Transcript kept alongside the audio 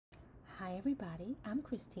Hi everybody, I'm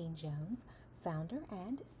Christine Jones, founder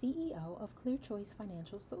and CEO of Clear Choice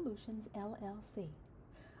Financial Solutions LLC.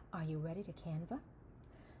 Are you ready to Canva?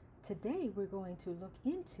 Today we're going to look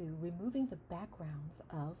into removing the backgrounds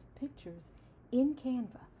of pictures in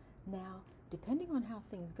Canva. Now, depending on how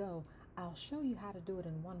things go, I'll show you how to do it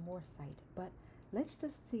in one more site, but let's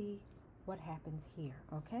just see what happens here,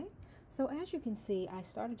 okay? So as you can see, I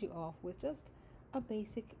started you off with just a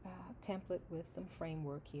basic template with some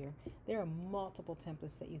framework here. There are multiple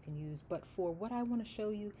templates that you can use, but for what I want to show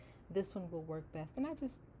you, this one will work best. And I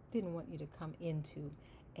just didn't want you to come into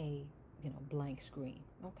a blank screen,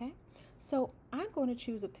 okay? So I'm going to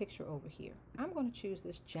choose a picture over here. I'm going to choose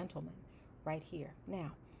this gentleman right here.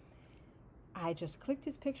 Now, I just clicked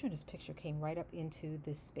his picture and his picture came right up into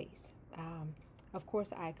this space. Of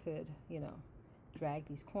course, I could, drag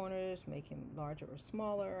these corners, make him larger or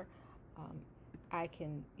smaller. I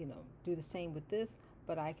can, do the same with this,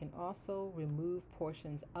 but I can also remove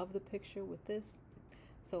portions of the picture with this.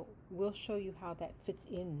 So we'll show you how that fits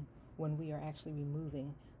in when we are actually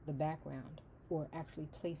removing the background or actually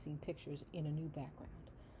placing pictures in a new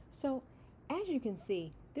background. So as you can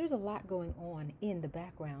see, there's a lot going on in the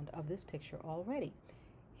background of this picture already.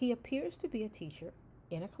 He appears to be a teacher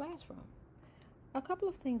in a classroom. A couple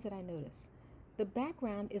of things that I notice. The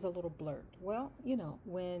background is a little blurred. Well,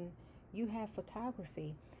 when you have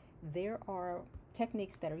photography, there are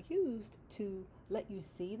techniques that are used to let you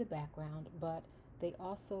see the background, but they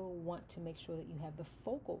also want to make sure that you have the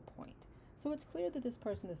focal point. So it's clear that this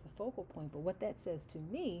person is the focal point, but what that says to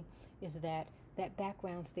me is that that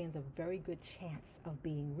background stands a very good chance of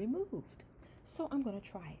being removed. So I'm going to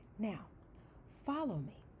try it. Now, follow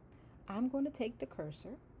me. I'm going to take the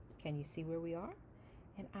cursor. Can you see where we are?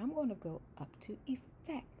 And I'm going to go up to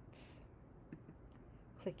Effects.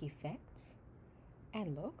 Click Effects,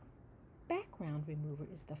 and look, Background Remover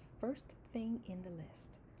is the first thing in the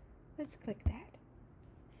list. Let's click that.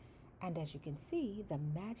 And as you can see, the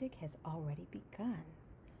magic has already begun.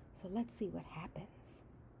 So let's see what happens.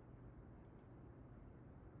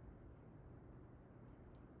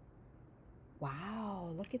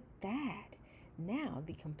 Wow, look at that. Now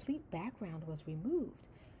the complete background was removed.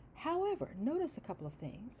 However, notice a couple of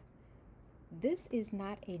things. This is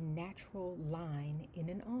not a natural line in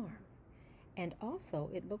an arm. And also,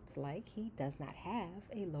 it looks like he does not have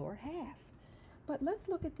a lower half. But let's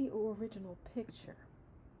look at the original picture,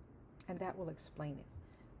 and that will explain it.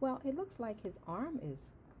 Well, it looks like his arm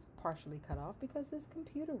is partially cut off because his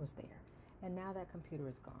computer was there, and now that computer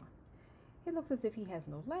is gone. It looks as if he has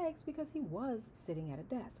no legs because he was sitting at a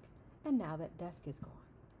desk, and now that desk is gone.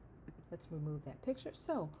 Let's remove that picture.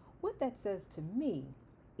 So what that says to me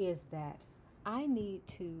is that I need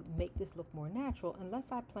to make this look more natural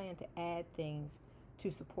unless I plan to add things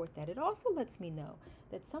to support that. It also lets me know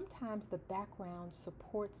that sometimes the background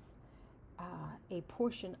supports a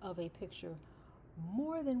portion of a picture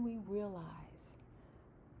more than we realize.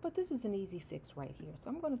 But this is an easy fix right here.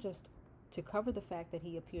 So I'm going to cover the fact that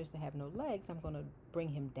he appears to have no legs, I'm going to bring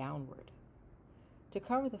him downward. To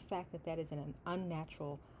cover the fact that that is an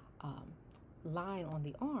unnatural line on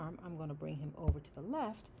the arm, I'm going to bring him over to the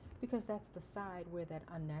left because that's the side where that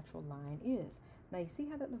unnatural line is. Now you see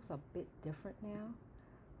how that looks a bit different now,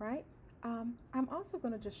 right? I'm also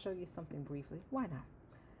going to just show you something briefly. Why not?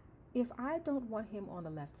 If I don't want him on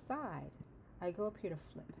the left side, I go up here to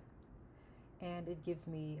flip, and it gives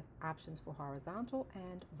me options for horizontal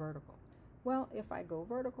and vertical. Well, if I go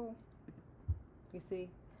vertical, you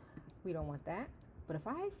see, we don't want that. But if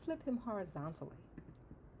I flip him horizontally,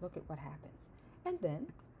 look at what happens. And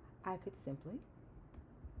then I could simply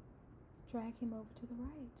drag him over to the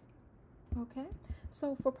right. Okay,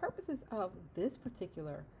 so for purposes of this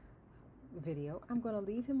particular video, I'm going to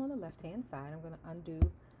leave him on the left-hand side. I'm going to undo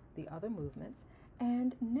the other movements.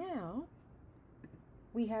 And now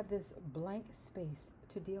we have this blank space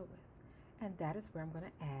to deal with. And that is where I'm going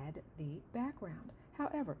to add the background.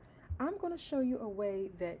 However, I'm going to show you a way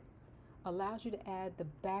that allows you to add the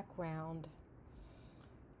background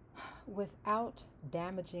without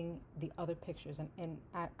damaging the other pictures. And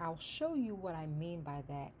I'll show you what I mean by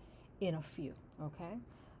that in a few, okay?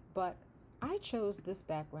 But I chose this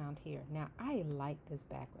background here. Now, I like this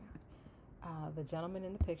background. The gentleman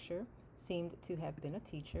in the picture seemed to have been a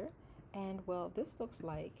teacher. And, well, this looks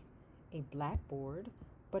like a blackboard,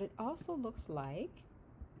 but it also looks like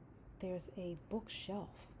there's a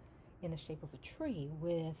bookshelf in the shape of a tree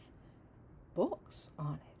with books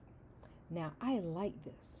on it. Now, I like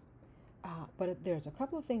this. But there's a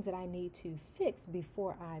couple of things that I need to fix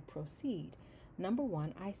before I proceed. Number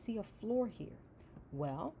one, I see a floor here.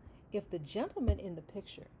 Well, if the gentleman in the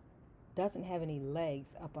picture doesn't have any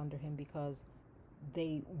legs up under him because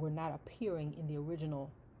they were not appearing in the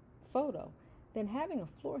original photo, then having a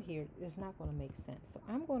floor here is not going to make sense. So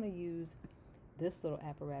I'm going to use this little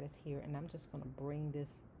apparatus here, and I'm just going to bring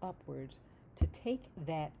this upwards to take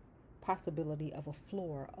that possibility of a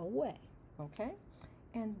floor away, okay?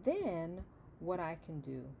 And then what I can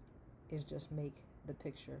do is just make the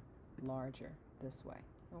picture larger this way,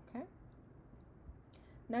 okay?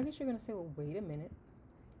 Now I guess you're going to say, well, wait a minute.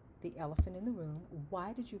 The elephant in the room,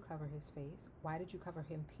 why did you cover his face? Why did you cover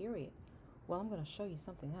him, period? Well, I'm going to show you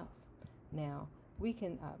something else. Now, we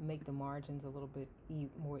can make the margins a little bit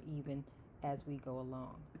more even as we go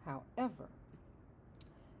along. However,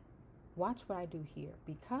 watch what I do here.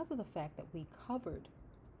 Because of the fact that we covered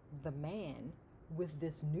the man with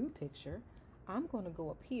this new picture, I'm going to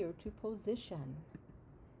go up here to position.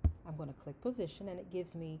 I'm going to click position, and it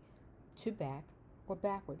gives me to back or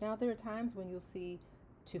backward. Now, there are times when you'll see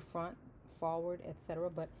to front, forward, etc.,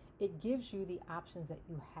 but it gives you the options that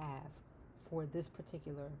you have for this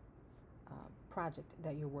particular project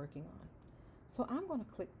that you're working on. So I'm going to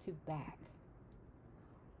click to back.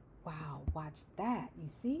 Wow, watch that, you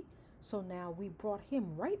see? So now we brought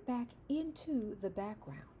him right back into the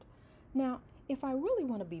background. Now, if I really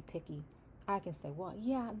want to be picky, I can say, well,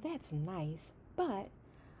 yeah, that's nice, but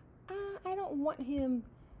I don't want him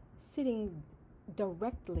sitting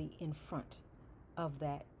directly in front of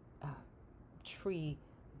that tree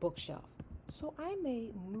bookshelf. So I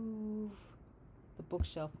may move the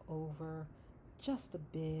bookshelf over just a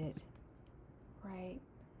bit, right?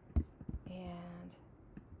 And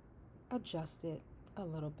adjust it a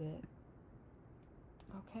little bit,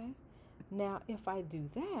 okay? Now, if I do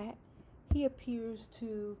that, he appears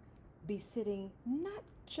to be sitting not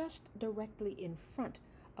just directly in front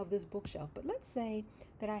of this bookshelf, but let's say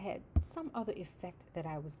that I had some other effect that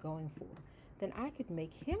I was going for. Then I could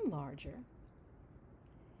make him larger,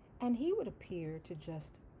 and he would appear to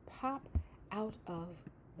just pop out of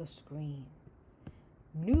the screen.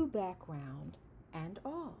 New background and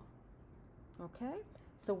all. Okay?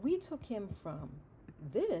 So we took him from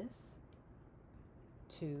this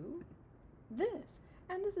to this.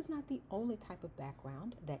 And this is not the only type of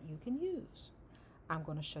background that you can use. I'm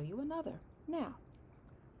going to show you another. Now,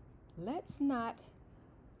 let's not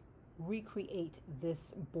recreate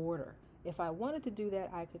this border. If I wanted to do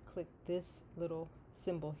that, I could click this little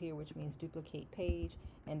symbol here, which means duplicate page.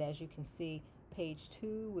 And as you can see, page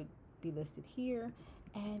 2 would be listed here.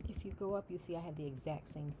 And if you go up, you see I have the exact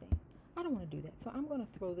same thing. I don't want to do that, so I'm going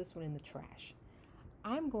to throw this one in the trash.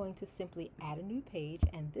 I'm going to simply add a new page,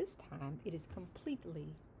 and this time it is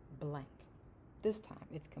completely blank. This time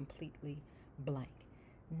it's completely blank.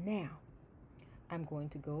 Now, I'm going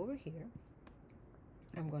to go over here.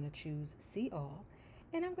 I'm going to choose See All,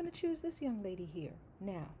 and I'm going to choose this young lady here.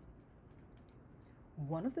 Now,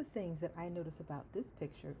 one of the things that I notice about this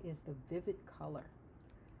picture is the vivid color.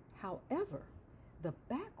 However, the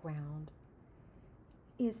background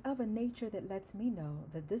is of a nature that lets me know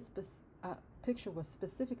that this picture was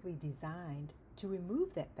specifically designed to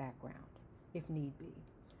remove that background if need be.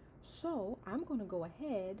 So I'm going to go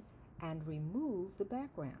ahead and remove the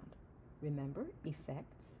background. Remember,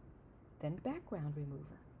 Effects, then Background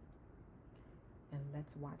Remover. And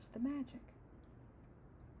let's watch the magic.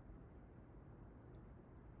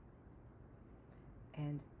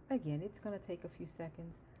 And again, it's going to take a few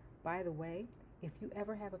seconds. By the way, if you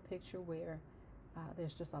ever have a picture where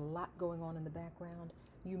there's just a lot going on in the background,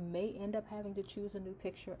 you may end up having to choose a new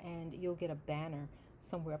picture, and you'll get a banner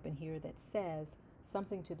somewhere up in here that says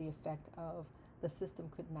something to the effect of the system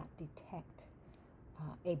could not detect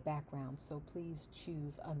a background, so please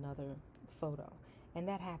choose another photo. And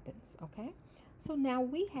that happens, okay? So now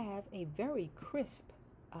we have a very crisp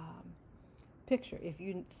picture. If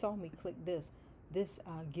you saw me click this, this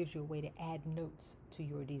gives you a way to add notes to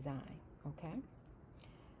your design, okay?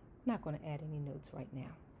 Not going to add any notes right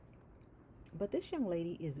now. But this young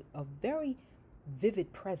lady is a very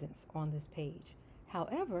vivid presence on this page.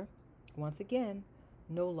 However, once again,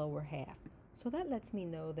 no lower half. So that lets me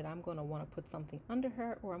know that I'm going to want to put something under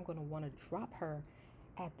her, or I'm going to want to drop her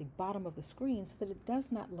at the bottom of the screen so that it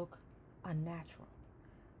does not look unnatural.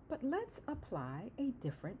 But let's apply a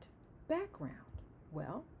different background.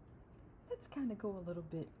 Well, let's kind of go a little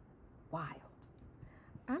bit wild.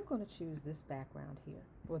 I'm going to choose this background here,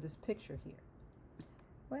 or this picture here.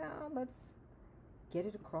 Well, let's get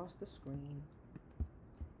it across the screen.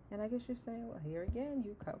 And I guess you're saying, well, here again,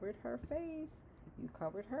 you covered her face. You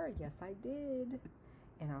covered her. Yes, I did.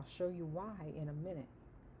 And I'll show you why in a minute.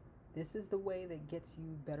 This is the way that gets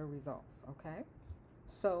you better results, okay?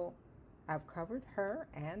 So I've covered her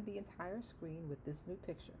and the entire screen with this new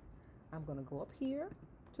picture. I'm going to go up here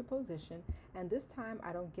to position, and this time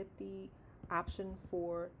I don't get the option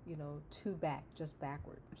for, to back, just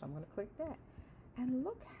backward. So I'm going to click that. And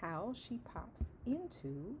look how she pops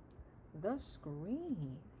into the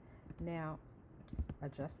screen. Now,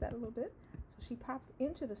 adjust that a little bit. So she pops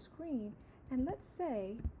into the screen, and let's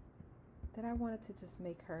say that I wanted to just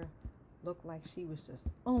make her look like she was just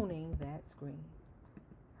owning that screen,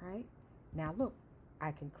 right? Now look,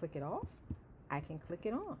 I can click it off, I can click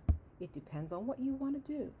it on. It depends on what you want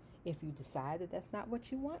to do. If you decide that that's not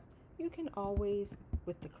what you want, you can always,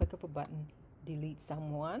 with the click of a button, delete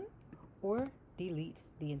someone or delete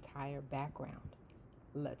the entire background.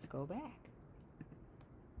 Let's go back.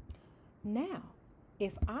 Now,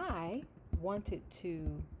 if I wanted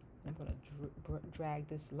to, I'm going to drag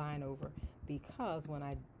this line over, because when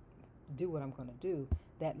I do what I'm going to do,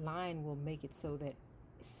 that line will make it so that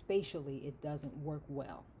spatially it doesn't work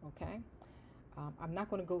well, okay? I'm not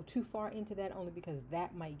going to go too far into that, only because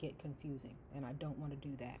that might get confusing, and I don't want to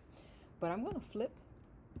do that. But I'm going to flip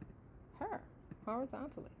her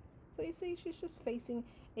horizontally. So you see, she's just facing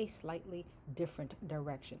a slightly different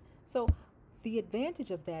direction. So the advantage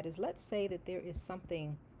of that is, let's say that there is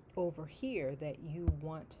something over here that you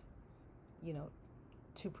want,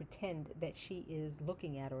 to pretend that she is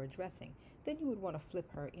looking at or addressing. Then you would want to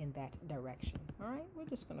flip her in that direction. All right, we're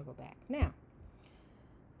just going to go back. Now,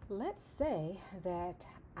 let's say that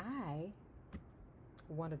I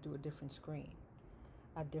want to do a different screen,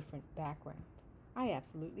 a different background. I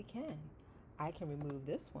absolutely can. I can remove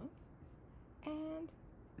this one, and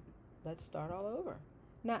let's start all over.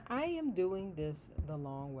 Now, I am doing this the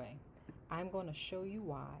long way. I'm going to show you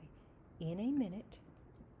why in a minute,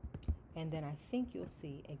 and then I think you'll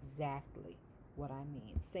see exactly what I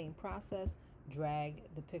mean. Same process, drag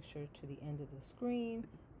the picture to the end of the screen,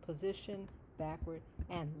 position, backward,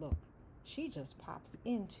 and look, she just pops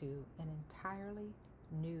into an entirely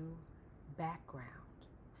new background.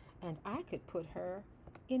 And I could put her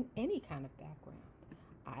in any kind of background.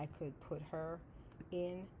 I could put her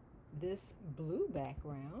in this blue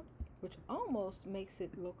background, which almost makes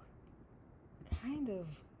it look kind of,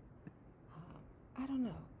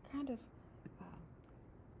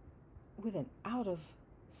 with an out of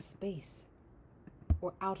space,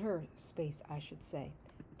 or outer space, I should say,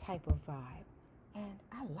 type of vibe. And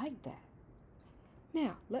I like that.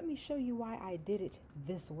 Now, let me show you why I did it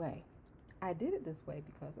this way. I did it this way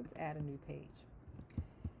because let's add a new page.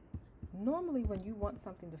 Normally, when you want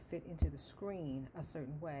something to fit into the screen a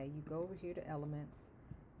certain way, you go over here to Elements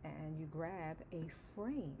and you grab a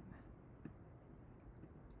frame.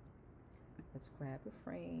 Let's grab the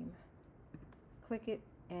frame, click it,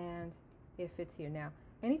 and it fits here. Now,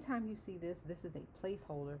 anytime you see this, this is a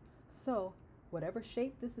placeholder. So whatever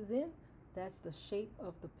shape this is in, that's the shape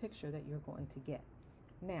of the picture that you're going to get.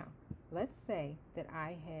 Now, let's say that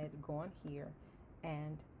I had gone here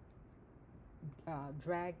and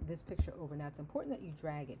drag this picture over. Now, it's important that you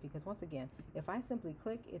drag it, because once again, if I simply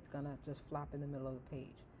click, it's gonna just flop in the middle of the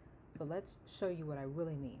page. So let's show you what I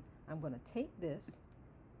really mean. I'm gonna take this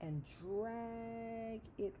and drag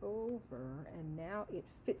it over, and now it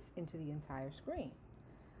fits into the entire screen.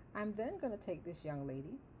 I'm then gonna take this young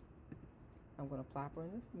lady, I'm gonna plop her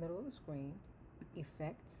in the middle of the screen,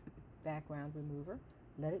 Effects, Background Remover,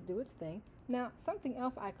 let it do its thing. Now, something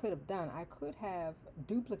else I could have done, I could have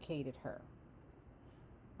duplicated her.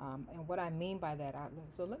 And what I mean by that,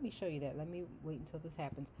 so let me show you that. Let me wait until this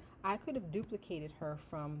happens. I could have duplicated her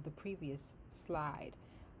from the previous slide.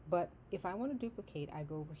 But if I want to duplicate, I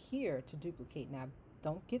go over here to duplicate. Now,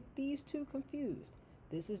 don't get these two confused.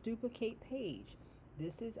 This is duplicate page.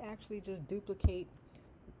 This is actually just duplicate,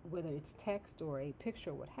 whether it's text or a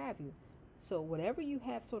picture, what have you. So whatever you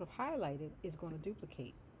have sort of highlighted is going to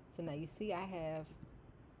duplicate. So now you see I have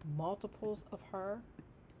multiples of her,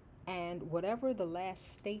 and whatever the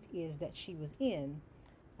last state is that she was in,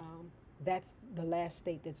 that's the last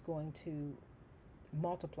state that's going to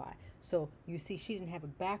multiply. So you see she didn't have a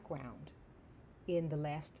background in the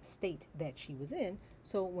last state that she was in.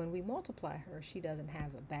 So when we multiply her, she doesn't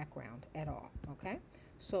have a background at all, okay?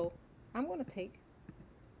 So I'm going to take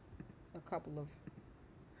a couple of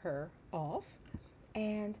her off,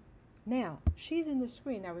 and now she's in the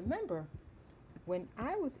screen. Now remember, when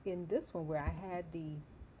I was in this one where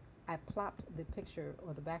I plopped the picture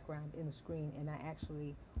or the background in the screen, and I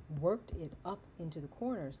actually worked it up into the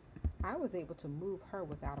corners, I was able to move her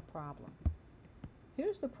without a problem.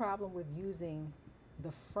 Here's the problem with using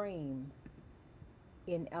the frame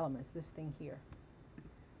in Elements, this thing here.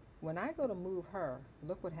 When I go to move her,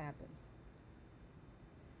 look what happens.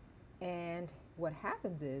 And what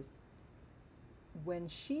happens is, when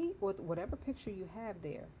she, or whatever picture you have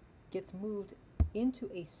there, gets moved into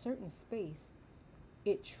a certain space,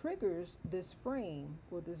 it triggers this frame,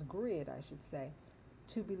 or this grid, I should say,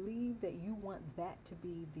 to believe that you want that to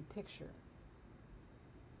be the picture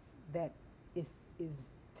that is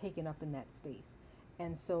taken up in that space.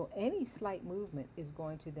 And so any slight movement is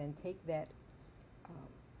going to then take that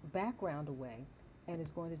background away, and is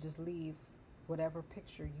going to just leave whatever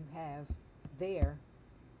picture you have there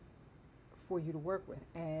for you to work with.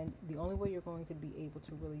 And the only way you're going to be able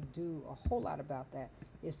to really do a whole lot about that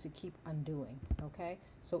is to keep undoing. Okay,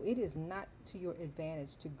 so it is not to your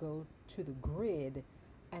advantage to go to the grid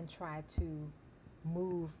and try to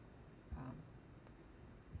move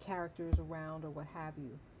characters around or what have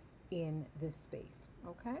you in this space.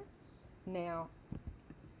 Okay, now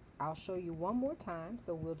I'll show you one more time.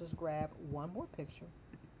 So we'll just grab one more picture,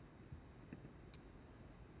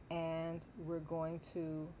 and we're going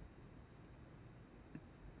to,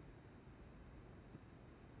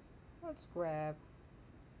 let's grab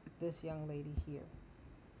this young lady here.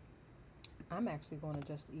 I'm actually going to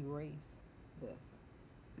just erase this.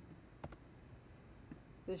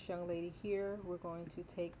 This young lady here, we're going to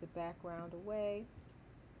take the background away.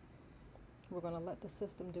 We're going to let the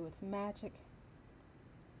system do its magic.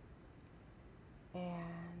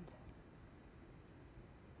 And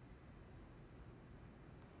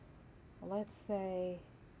let's say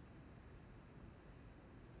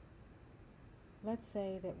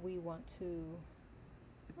that we want to,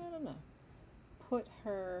 I don't know, put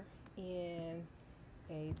her in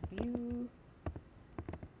a beautiful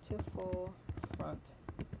front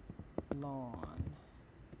lawn.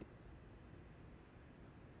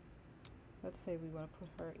 Let's say we want to put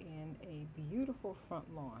her in a beautiful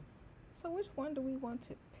front lawn. So which one do we want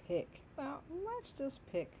to pick? Well, let's just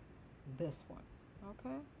pick this one,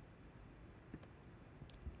 okay?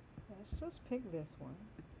 Let's just pick this one.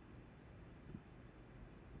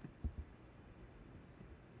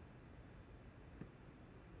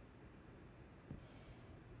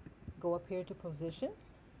 Go up here to position,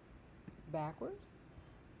 backward,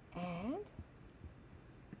 and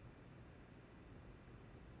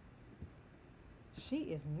she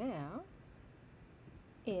is now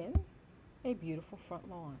in a beautiful front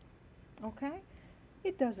lawn. Okay,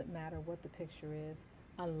 it doesn't matter what the picture is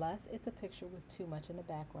unless it's a picture with too much in the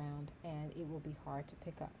background, and it will be hard to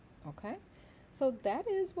pick up. Okay, so that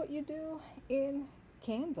is what you do in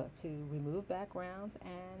Canva to remove backgrounds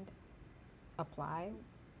and apply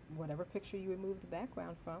whatever picture you remove the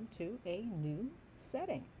background from to a new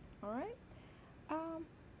setting. All right,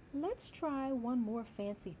 let's try one more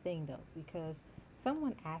fancy thing though, because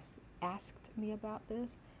someone asked me about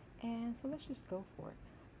this, and so let's just go for it.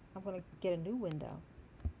 I'm going to get a new window,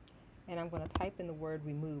 and I'm going to type in the word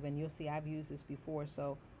remove, and you'll see I've used this before.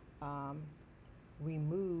 So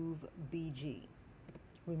remove BG,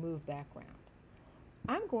 remove background.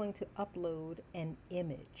 I'm going to upload an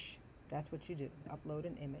image. That's what you do, upload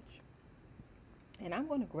an image. And I'm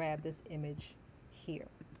going to grab this image here,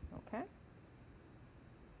 okay?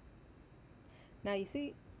 Now you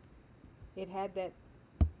see, it had that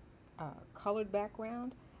colored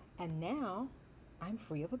background, and now I'm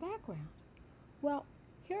free of a background. Well,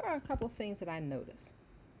 here are a couple of things that I notice.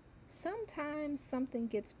 Sometimes something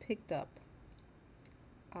gets picked up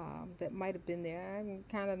that might have been there. I'm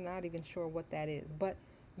kind of not even sure what that is, but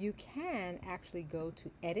you can actually go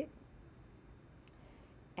to edit,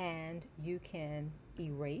 and you can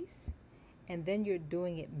erase, and then you're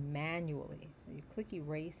doing it manually. So you click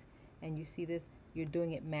erase, and you see this, you're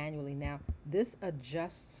doing it manually. Now this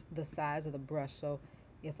adjusts the size of the brush, so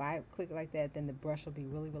if I click like that, then the brush will be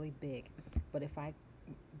really, really big. But if I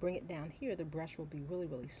bring it down here, the brush will be really,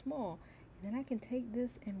 really small. And then I can take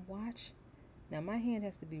this and watch. Now my hand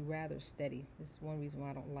has to be rather steady. This is one reason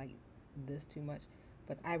why I don't like this too much.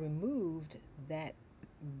 But I removed that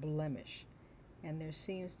blemish, and there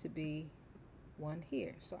seems to be one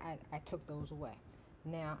here. So I took those away.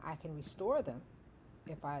 Now I can restore them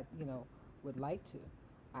if I, would like to.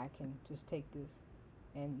 I can just take this,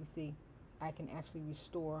 and you see, I can actually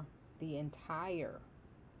restore the entire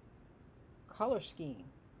color scheme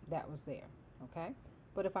that was there, okay?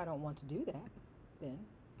 But if I don't want to do that, then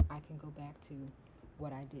I can go back to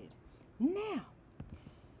what I did. Now,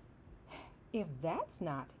 if that's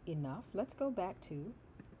not enough, let's go back to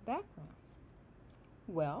backgrounds.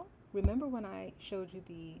 Well, remember when I showed you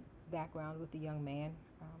the background with the young man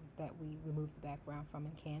that we removed the background from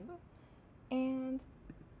in Canva? And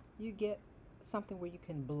you get something where you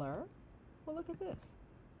can blur. Well, look at this.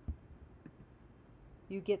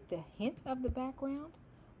 You get the hint of the background,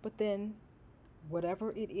 but then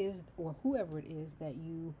whatever it is or whoever it is that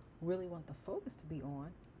you really want the focus to be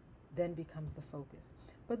on, then becomes the focus.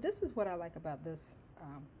 But this is what I like about this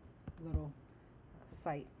little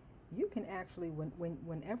site. You can actually,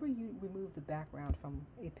 whenever you remove the background from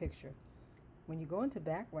a picture, when you go into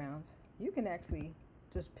backgrounds, you can actually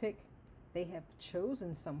just pick. They have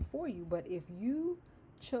chosen some for you, but if you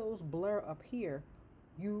chose blur up here,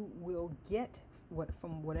 you will get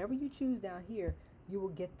from whatever you choose down here, you will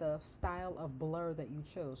get the style of blur that you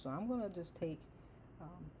chose. So I'm going to just take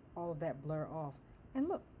all of that blur off, and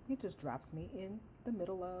look, it just drops me in the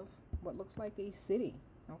middle of what looks like a city,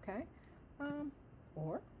 okay?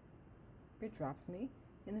 Or it drops me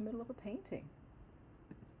in the middle of a painting.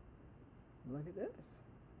 Look at this.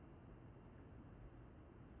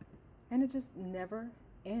 And it just never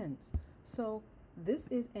ends. So this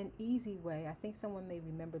is an easy way. I think someone may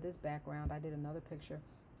remember this background. I did another picture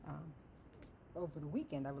over the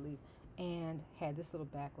weekend, I believe, and had this little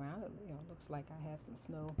background. You know, looks like I have some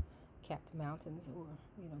snow-capped mountains, or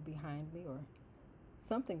behind me, or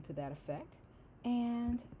something to that effect.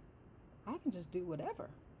 And I can just do whatever.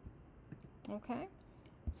 Okay,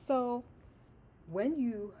 so when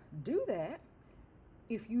you do that,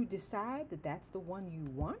 if you decide that that's the one you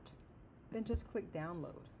want, then just click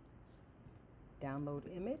download. Download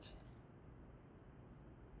image.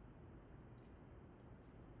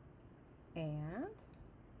 And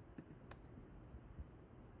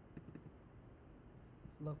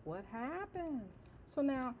look what happens. So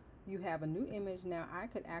now you have a new image. Now I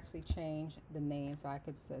could actually change the name. So I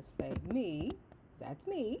could just say me, that's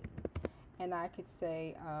me. And I could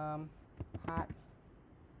say hot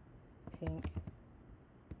pink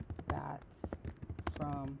dots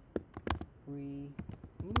from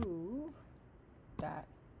remove.bg.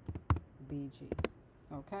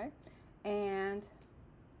 Okay, and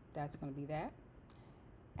that's going to be that,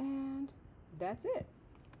 and that's it.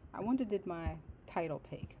 I wonder, did my title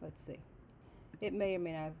take? Let's see. It may or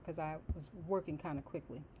may not, because I was working kind of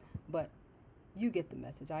quickly, but you get the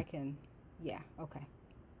message. I can, yeah, okay.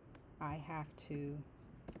 I have to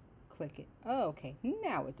click it. Oh, okay,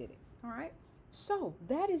 now it did it. All right, so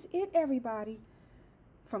that is it, everybody.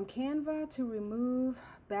 From Canva to remove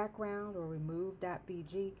background or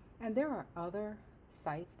remove.bg, and there are other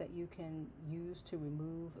sites that you can use to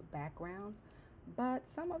remove backgrounds, but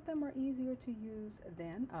some of them are easier to use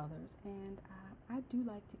than others, and I do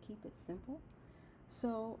like to keep it simple.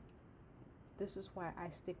 So this is why I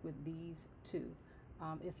stick with these two.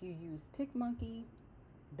 If you use PicMonkey,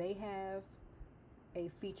 they have a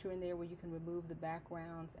feature in there where you can remove the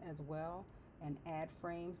backgrounds as well and add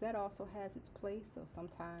frames. That also has its place, so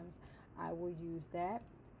sometimes I will use that.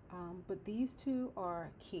 But these two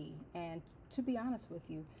are key, and to be honest with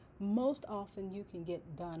you, most often you can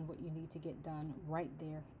get done what you need to get done right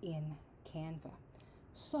there in Canva.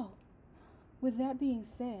 So with that being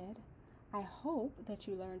said, I hope that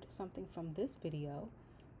you learned something from this video.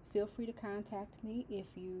 Feel free to contact me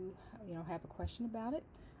if you have a question about it.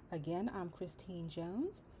 Again, I'm Christine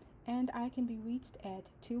Jones, and I can be reached at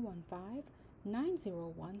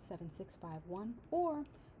 215-901-7651 or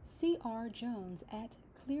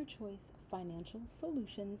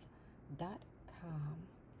crjones@clearchoicefinancialsolutions.com.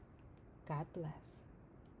 God bless.